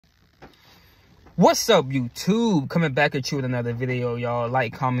What's up, YouTube? Coming back at you with another video, y'all.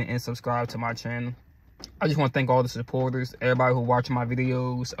 Like, comment, and subscribe to my channel. I just want to thank all the supporters, everybody who watching my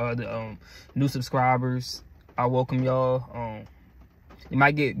videos, the new subscribers. I welcome y'all. You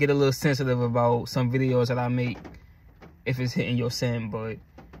might get a little sensitive about some videos that I make if it's hitting your sin, but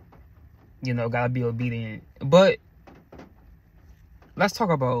you know, gotta be obedient. But let's talk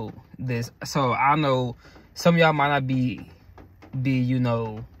about this. So I know some of y'all might not be you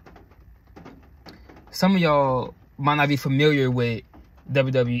know, some of y'all might not be familiar with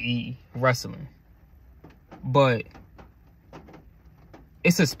WWE wrestling, but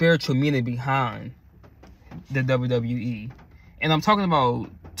it's a spiritual meaning behind the WWE. And I'm talking about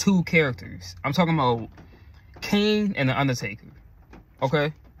two characters. I'm talking about Kane and the Undertaker.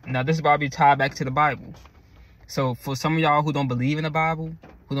 Okay? Now, this is about to be tied back to the Bible. So, for some of y'all who don't believe in the Bible,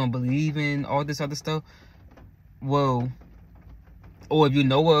 who don't believe in all this other stuff, well, or if you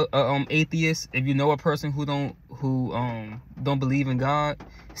know a atheist, if you know a person who don't believe in God,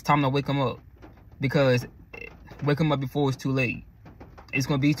 it's time to wake them up. Because wake them up before it's too late. It's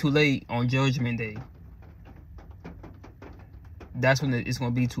gonna be too late on Judgment Day. That's when it's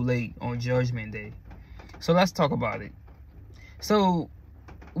gonna be too late on Judgment Day. So let's talk about it. So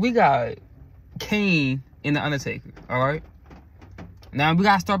we got Kane and the Undertaker. All right. Now we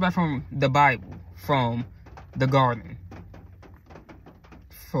gotta start back from the Bible, from the garden.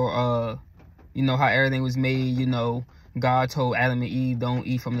 For you know how everything was made. You know, God told Adam and Eve, don't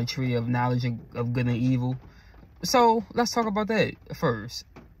eat from the tree of knowledge of good and evil. So let's talk about that first.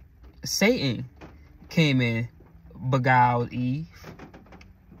 Satan came in, beguiled Eve.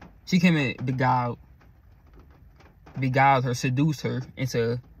 She came in, beguiled her, seduced her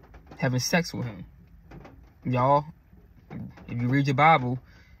into having sex with him. Y'all, if you read your Bible,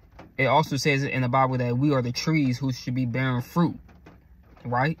 it also says in the Bible that we are the trees who should be bearing fruit.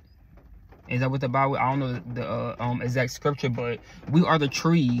 Right? Is that what the Bible? I don't know the exact scripture, but we are the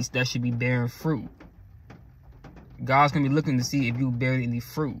trees that should be bearing fruit. God's gonna be looking to see if you bear any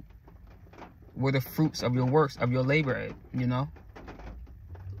fruit. Where the fruits of your works, of your labor at, you know?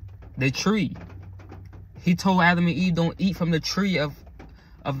 The tree. He told Adam and Eve, don't eat from the tree of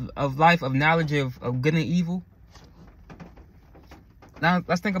life, of knowledge of good and evil. Now,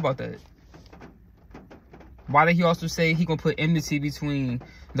 let's think about that. Why did he also say he gonna put enmity between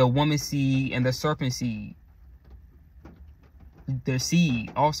the woman's seed and the serpent seed? Their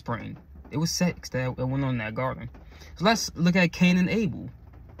seed, offspring. It was sex that went on in that garden. So let's look at Cain and Abel.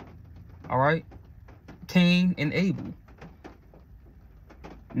 All right, Cain and Abel.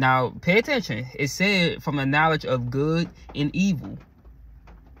 Now, pay attention. It said from the knowledge of good and evil.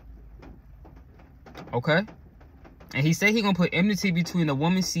 Okay? And he said he gonna put enmity between the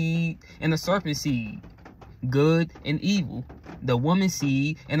woman's seed and the serpent seed. Good and evil. The woman's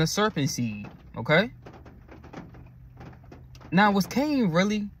seed and the serpent seed. Okay? Now, was Cain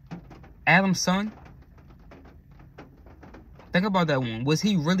really Adam's son? Think about that one. Was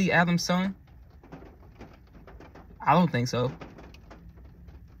he really Adam's son? I don't think so.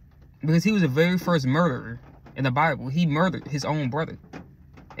 Because he was the very first murderer in the Bible. He murdered his own brother,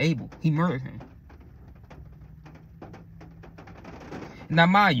 Abel. He murdered him. Now,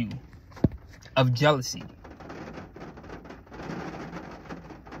 mind you, of jealousy.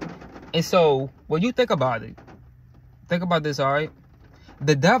 And so, when you think about it, think about this, all right?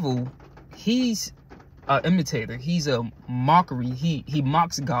 The devil, he's an imitator. He's a mockery. He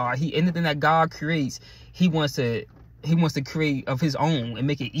mocks God. Anything that God creates, he wants to create of his own and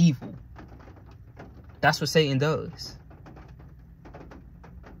make it evil. That's what Satan does.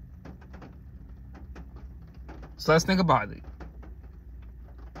 So let's think about it.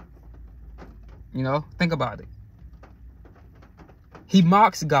 You know, think about it. He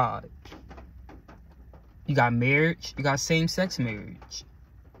mocks God. You got marriage. You got same-sex marriage.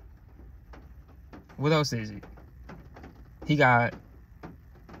 What else is it? He got,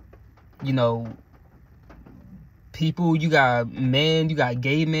 you know, people. You got men. You got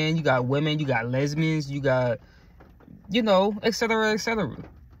gay men. You got women. You got lesbians. You got, you know, etc., etc.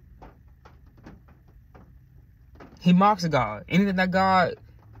 He mocks God. Anything that God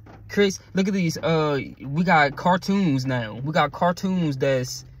creates. Look at these. We got cartoons now. We got cartoons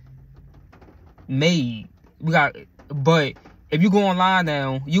that's made. But if you go online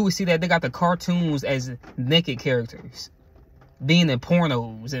now, you will see that they got the cartoons as naked characters, being in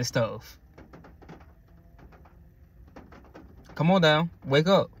pornos and stuff. Come on now, wake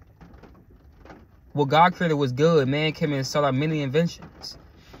up. What God created was good. Man came in and sought out many inventions.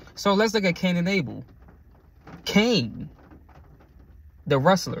 So let's look at Cain and Abel. Kane, the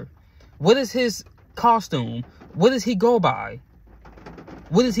wrestler. What is his costume? What does he go by?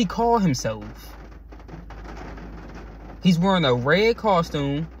 What does he call himself? He's wearing a red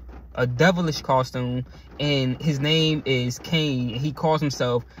costume, a devilish costume, and his name is Kane. He calls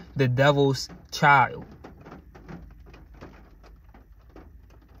himself the devil's child.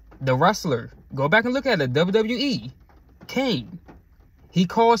 The wrestler, go back and look at it, WWE, Kane. He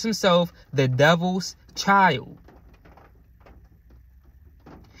calls himself the devil's child.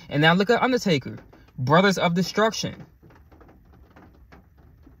 And now look at Undertaker, Brothers of Destruction.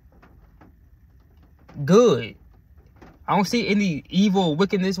 Good. I don't see any evil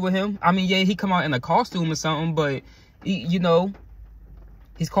wickedness with him. I mean, yeah, he come out in a costume or something, but, you know,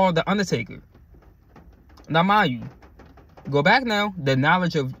 he's called the Undertaker. Now, mind you, go back now, the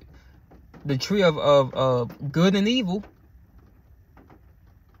knowledge of the tree of good and evil.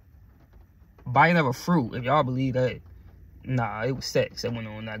 Biting of a fruit, if y'all believe that. Nah, it was sex that went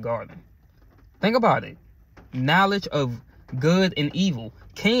on in that garden. Think about it. Knowledge of good and evil.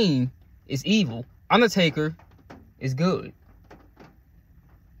 Kane is evil. Undertaker is good.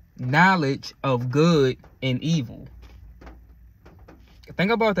 Knowledge of good and evil.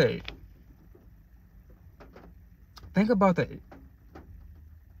 Think about that. Think about that.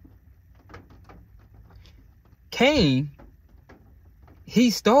 Kane,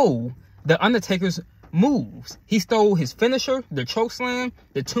 he stole the Undertaker's moves. He stole his finisher, the chokeslam,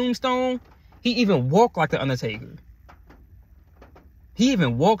 the tombstone. He even walked like the Undertaker. He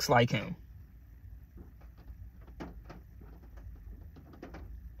even walks like him.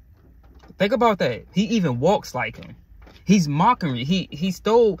 Think about that. He even walks like him. He's mockery. He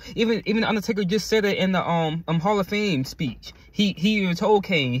stole. Even the Undertaker just said it in the Hall of Fame speech. He even told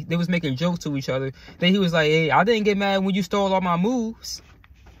Kane, they was making jokes to each other. Then he was like, "Hey, I didn't get mad when you stole all my moves."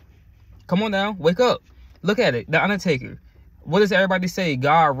 Come on now, wake up. Look at it. The Undertaker. What does everybody say?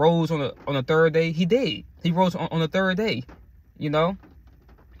 God rose on the third day. He did. He rose on the third day. You know,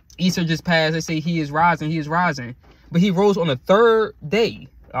 Easter just passed. They say he is rising. He is rising. But he rose on the third day.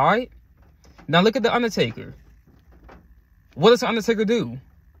 All right. Now look at the Undertaker. What does the Undertaker do?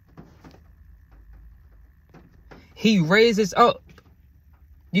 He raises up.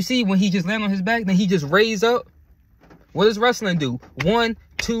 You see, when he just land on his back, then he just raise up. What does wrestling do? 1,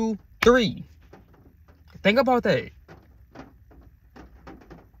 2, 3. Think about that.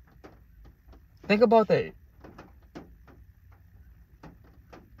 Think about that.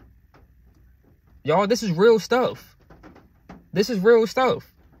 Y'all, this is real stuff. This is real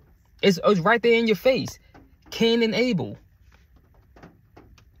stuff. It's right there in your face. Cain and Abel.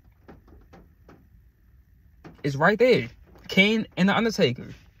 It's right there. Kane and the Undertaker.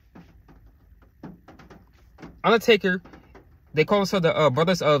 Undertaker, they call themselves the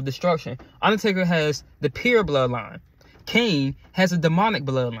Brothers of Destruction. Undertaker has the pure bloodline. Kane has a demonic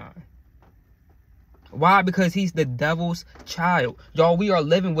bloodline. Why? Because he's the devil's child. Y'all, we are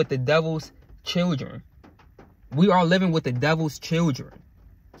living with the devil's children. We are living with the devil's children.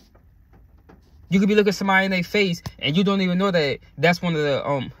 You could be looking at somebody in their face and you don't even know that that's one of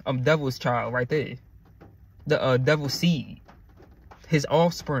the devil's child right there. The devil's seed. His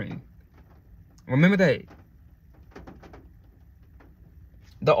offspring. Remember that.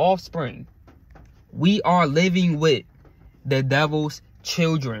 The offspring. We are living with the devil's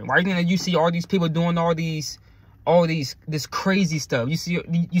children. Right now you see all these people doing this crazy stuff. You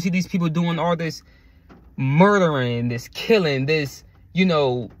see these people doing all this murdering, this killing, this, you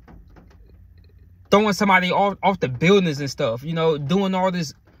know, throwing somebody off the buildings and stuff, you know, doing all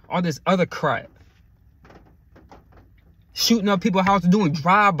this other crap. Shooting up people's houses, doing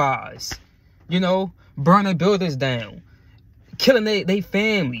drive-bys, you know, burning buildings down, killing they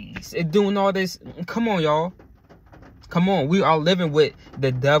families, and doing all this. Come on, y'all. Come on. We are living with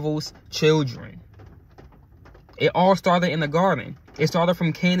the devil's children. It all started in the garden. It started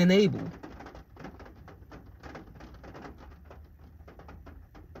from Cain and Abel.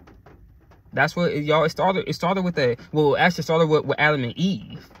 That's what, y'all, it started with that. Well, actually started with Adam and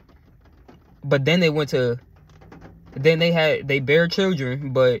Eve. But then they went to, then they bear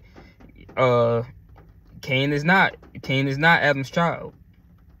children, but Cain is not Adam's child.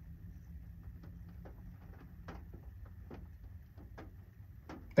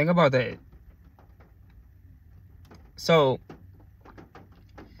 Think about that. So,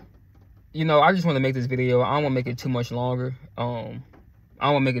 you know, I just want to make this video. I don't want to make it too much longer. I don't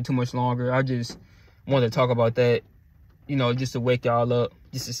want to make it too much longer. I just wanted to talk about that, you know, just to wake y'all up,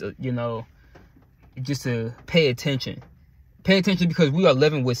 just to, you know, just to pay attention. Pay attention, because we are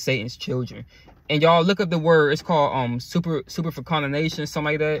living with Satan's children. And y'all look up the word, it's called super fecundation,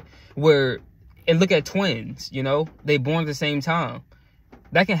 something like that, where, and look at twins, you know, they born at the same time.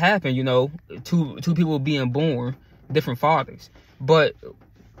 That can happen, you know, two people being born, different fathers. But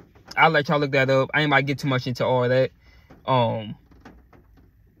I'll let y'all look that up. I ain't might get too much into all that.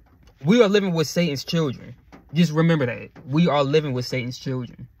 We are living with Satan's children. Just remember that. We are living with Satan's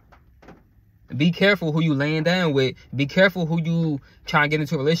children. Be careful who you laying down with. Be careful who you trying to get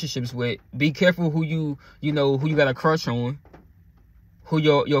into relationships with. Be careful who you got a crush on. Who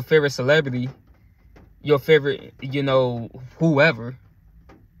your favorite celebrity, your favorite, whoever.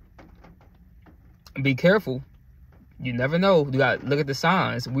 Be careful. You never know. You got look at the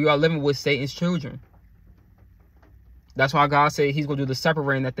signs. We are living with Satan's children. That's why God said he's going to do the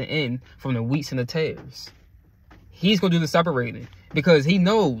separating at the end from the wheats and the tares. He's going to do the separating because he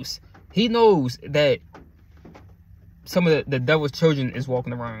knows that some of the devil's children is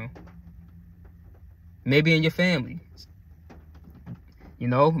walking around. Maybe in your family.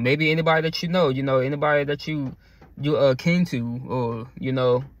 Maybe anybody that anybody that you kin to, or,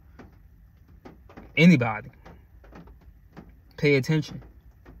 anybody. Pay attention.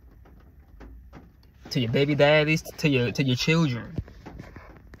 To your baby daddies, to your children.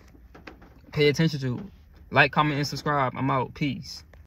 Pay attention to. Like, comment, and subscribe. I'm out. Peace.